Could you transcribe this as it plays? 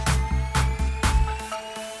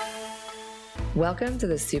Welcome to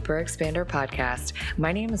the Super Expander Podcast.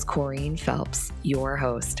 My name is Corrine Phelps, your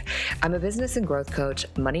host. I'm a business and growth coach,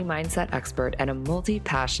 money mindset expert, and a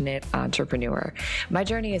multi-passionate entrepreneur. My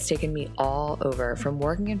journey has taken me all over, from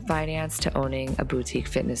working in finance to owning a boutique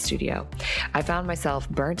fitness studio. I found myself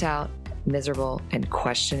burnt out, miserable, and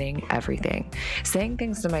questioning everything. Saying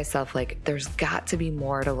things to myself like, there's got to be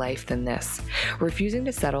more to life than this. Refusing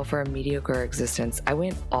to settle for a mediocre existence, I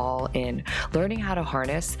went all in, learning how to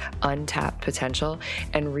harness untapped potential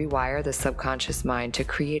and rewire the subconscious mind to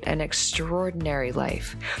create an extraordinary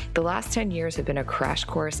life. The last 10 years have been a crash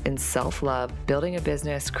course in self-love, building a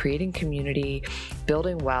business, creating community,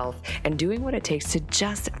 building wealth, and doing what it takes to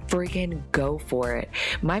just freaking go for it.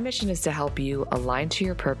 My mission is to help you align to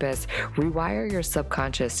your purpose, rewire your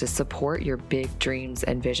subconscious to support your big dreams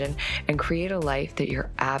and vision, and create a life that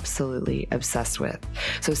you're absolutely obsessed with.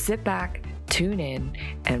 So sit back, tune in,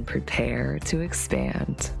 and prepare to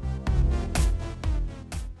expand.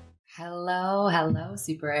 Hello,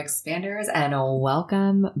 Super Expanders, and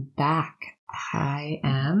welcome back. I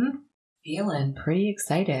am feeling pretty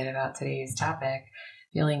excited about today's topic,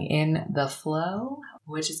 feeling in the flow,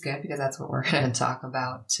 which is good because that's what we're going to talk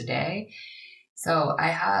about today. So I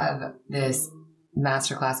have this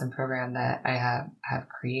masterclass and program that I have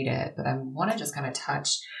created, but I want to just kind of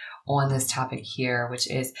touch on this topic here, which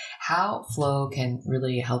is how flow can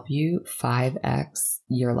really help you 5x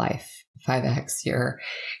your life, 5x your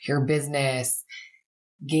business,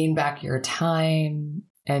 gain back your time,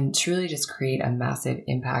 and truly just create a massive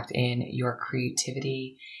impact in your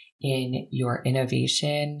creativity, in your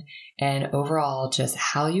innovation, and overall just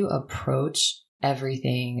how you approach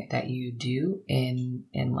everything that you do in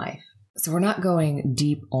life. So we're not going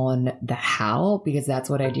deep on the how, because that's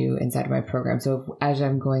what I do inside of my program. So as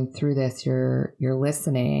I'm going through this, you're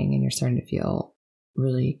listening and you're starting to feel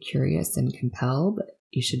really curious and compelled,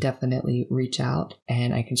 you should definitely reach out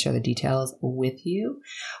and I can share the details with you.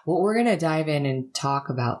 What we're going to dive in and talk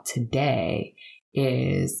about today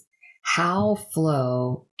is how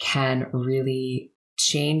flow can really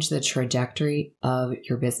change the trajectory of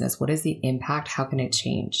your business. What is the impact? How can it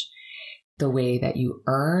change the way that you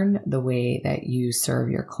earn, the way that you serve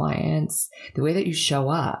your clients, the way that you show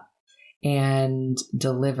up and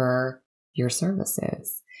deliver your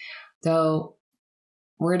services? So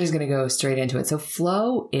we're just going to go straight into it. So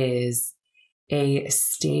flow is a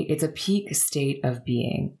state, it's a peak state of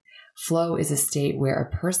being. Flow is a state where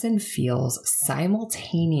a person feels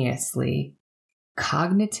simultaneously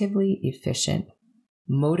cognitively efficient,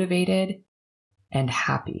 motivated, and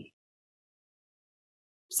happy.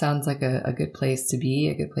 Sounds like a good place to be,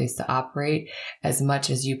 a good place to operate as much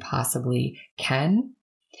as you possibly can.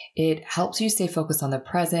 It helps you stay focused on the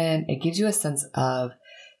present. It gives you a sense of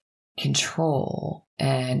control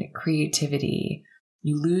and creativity.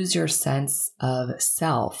 You lose your sense of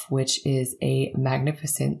self, which is a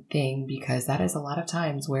magnificent thing because that is a lot of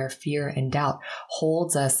times where fear and doubt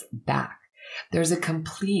holds us back. There's a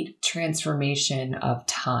complete transformation of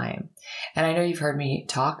time. And I know you've heard me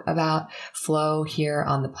talk about flow here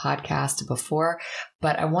on the podcast before,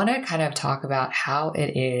 but I want to kind of talk about how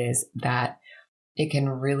it is that it can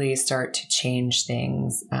really start to change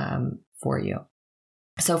things for you.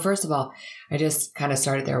 So first of all, I just kind of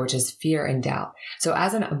started there, which is fear and doubt. So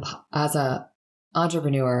as an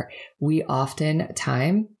entrepreneur, we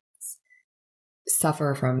oftentimes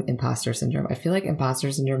suffer from imposter syndrome. I feel like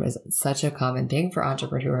imposter syndrome is such a common thing for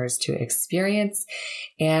entrepreneurs to experience.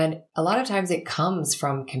 And a lot of times it comes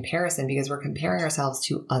from comparison because we're comparing ourselves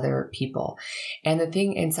to other people. And the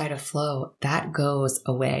thing inside of flow, that goes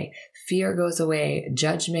away. Fear goes away.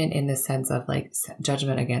 Judgment in the sense of like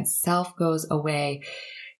judgment against self goes away.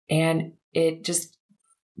 And it just,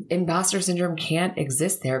 imposter syndrome can't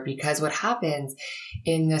exist there because what happens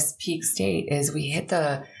in this peak state is we hit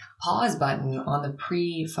the pause button on the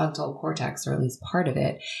prefrontal cortex, or at least part of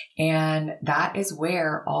it. And that is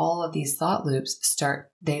where all of these thought loops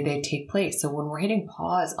start, they take place. So when we're hitting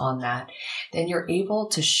pause on that, then you're able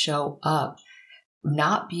to show up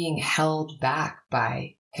not being held back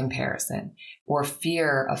by comparison or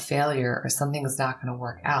fear of failure or something's not going to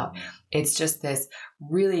work out. It's just this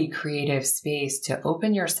really creative space to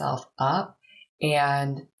open yourself up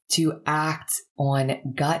and to act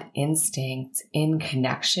on gut instinct in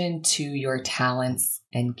connection to your talents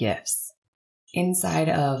and gifts. Inside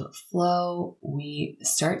of flow, we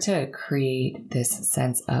start to create this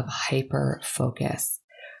sense of hyper focus.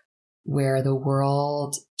 where the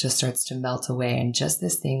world just starts to melt away and just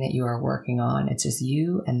this thing that you are working on, it's just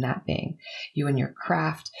you and that thing, you and your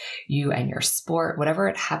craft, you and your sport, whatever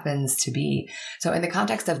it happens to be. So in the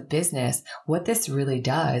context of business, what this really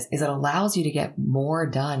does is it allows you to get more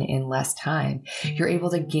done in less time. You're able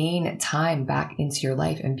to gain time back into your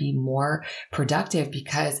life and be more productive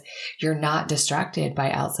because you're not distracted by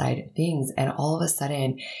outside things. And all of a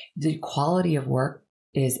sudden, the quality of work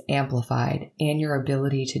is amplified and your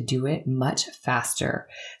ability to do it much faster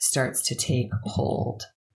starts to take hold.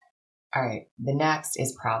 All right, the next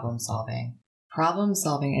is problem solving. Problem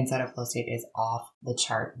solving inside of flow state is off the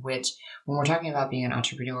chart, which when we're talking about being an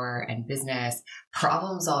entrepreneur and business,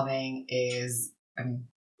 problem solving is,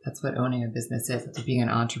 that's what owning a business is. That's what being an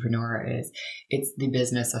entrepreneur is. It's the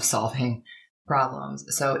business of solving problems.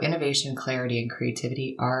 So innovation, clarity, and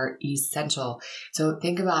creativity are essential. So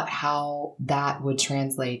think about how that would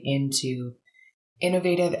translate into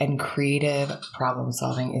innovative and creative problem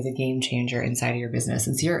solving is a game changer inside of your business.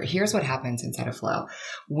 And so here's what happens inside of flow.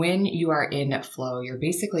 When you are in flow, you're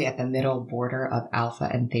basically at the middle border of alpha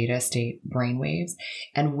and theta state brainwaves.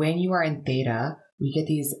 And when you are in theta, we get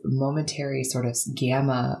these momentary sort of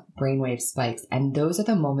gamma brainwave spikes. And those are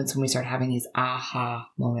the moments when we start having these aha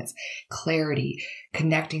moments, clarity,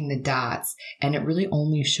 connecting the dots. And it really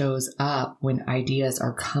only shows up when ideas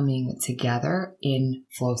are coming together in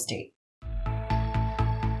flow state.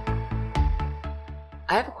 I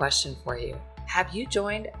have a question for you. Have you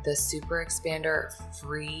joined the Super Expander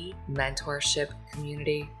free mentorship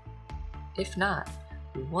community? If not,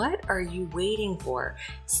 what are you waiting for?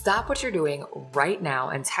 Stop what you're doing right now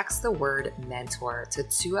and text the word mentor to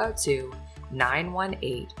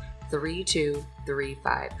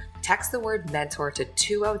 202-918-3235. Text the word mentor to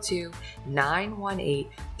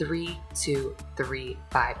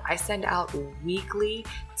 202-918-3235. I send out weekly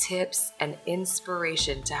tips and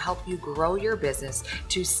inspiration to help you grow your business,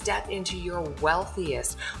 to step into your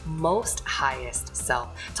wealthiest, most highest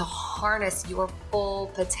self, to harness your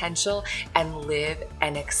full potential and live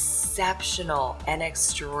an exceptional and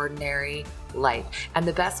extraordinary life. And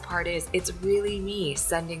the best part is it's really me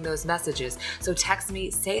sending those messages. So text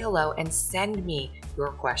me, say hello, and send me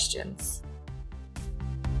your questions.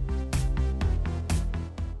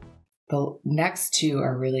 The next two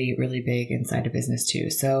are really, really big inside of business too.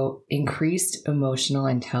 So increased emotional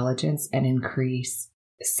intelligence and increased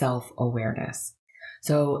self-awareness.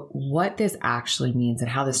 So what this actually means and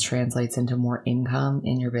how this translates into more income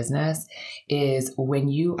in your business is when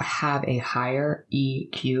you have a higher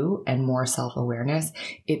EQ and more self-awareness,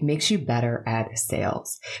 it makes you better at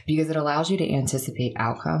sales because it allows you to anticipate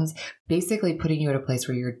outcomes, basically putting you at a place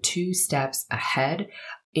where you're 2 steps ahead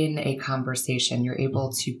in a conversation. You're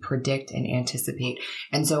able to predict and anticipate.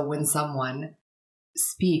 And so when someone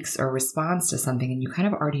speaks or responds to something and you kind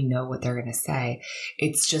of already know what they're going to say,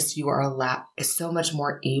 it's just you are so much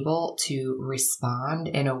more able to respond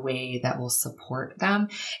in a way that will support them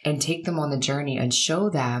and take them on the journey and show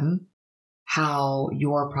them how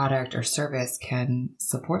your product or service can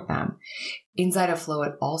support them. Inside of flow,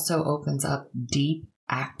 it also opens up deep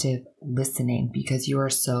active listening because you are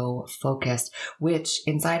so focused, which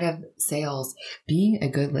inside of sales, being a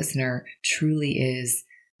good listener truly is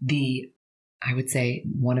I would say,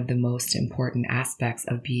 one of the most important aspects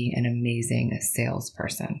of being an amazing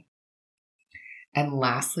salesperson. And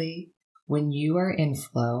lastly, when you are in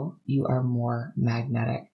flow, you are more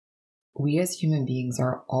magnetic. We as human beings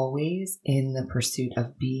are always in the pursuit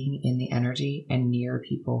of being in the energy and near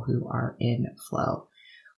people who are in flow.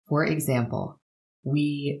 For example,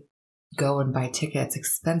 we go and buy tickets,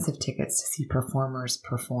 expensive tickets to see performers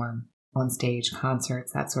perform on stage,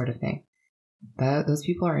 concerts, that sort of thing. Those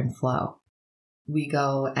people are in flow. We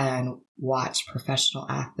go and watch professional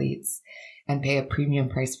athletes and pay a premium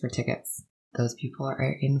price for tickets. Those people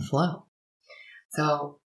are in flow.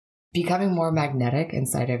 So becoming more magnetic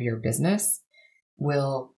inside of your business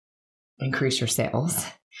will increase your sales.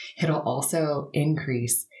 It'll also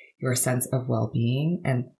increase your sense of well-being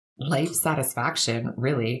and life satisfaction,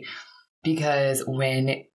 really, because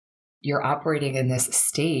when you're operating in this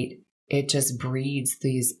state, it just breeds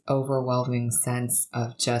these overwhelming sense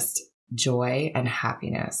of just joy and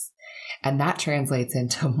happiness. And that translates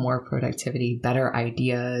into more productivity, better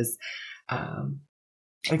ideas,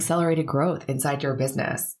 accelerated growth inside your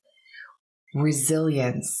business,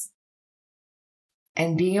 resilience,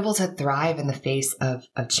 and being able to thrive in the face of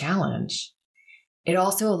challenge. It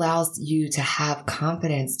also allows you to have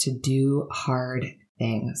confidence to do hard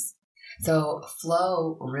things. So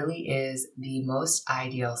flow really is the most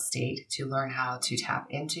ideal state to learn how to tap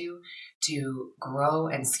into, to grow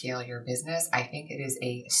and scale your business. I think it is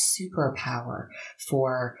a superpower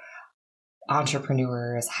for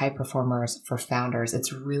entrepreneurs, high performers, for founders.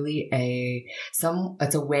 It's really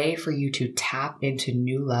it's a way for you to tap into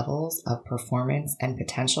new levels of performance and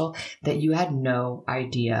potential that you had no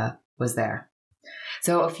idea was there.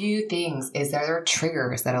 So a few things is there are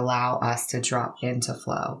triggers that allow us to drop into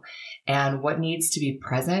flow. And what needs to be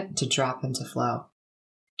present to drop into flow?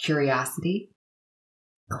 Curiosity,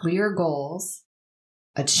 clear goals,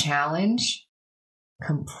 a challenge,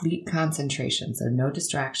 complete concentration, so no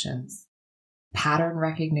distractions, pattern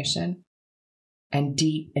recognition, and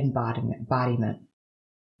deep embodiment,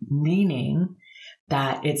 meaning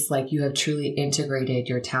that it's like you have truly integrated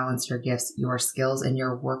your talents, your gifts, your skills, and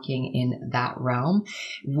you're working in that realm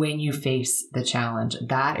when you face the challenge.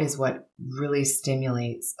 That is what really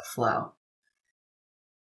stimulates flow.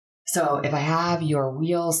 So if I have your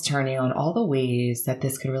wheels turning on all the ways that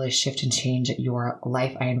this could really shift and change your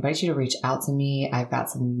life, I invite you to reach out to me. I've got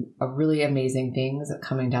some really amazing things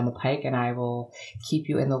coming down the pike, and I will keep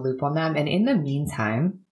you in the loop on them. And in the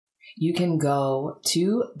meantime, you can go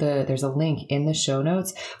to there's a link in the show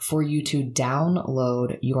notes for you to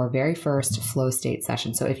download your very first flow state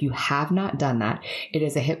session. So if you have not done that, it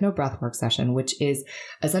is a hypno breathwork session, which is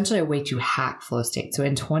essentially a way to hack flow state. So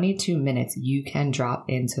in 22 minutes, you can drop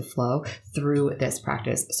into flow through this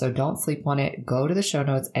practice. So don't sleep on it. Go to the show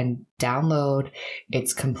notes and download.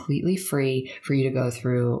 It's completely free for you to go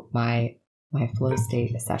through my flow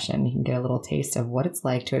state session. You can get a little taste of what it's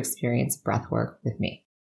like to experience breathwork with me.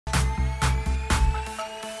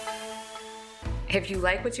 If you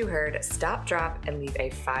like what you heard, stop, drop, and leave a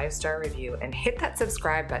 5-star review and hit that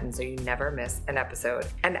subscribe button so you never miss an episode.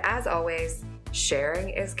 And as always, sharing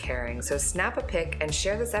is caring, so snap a pic and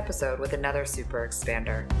share this episode with another super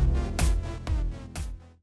expander.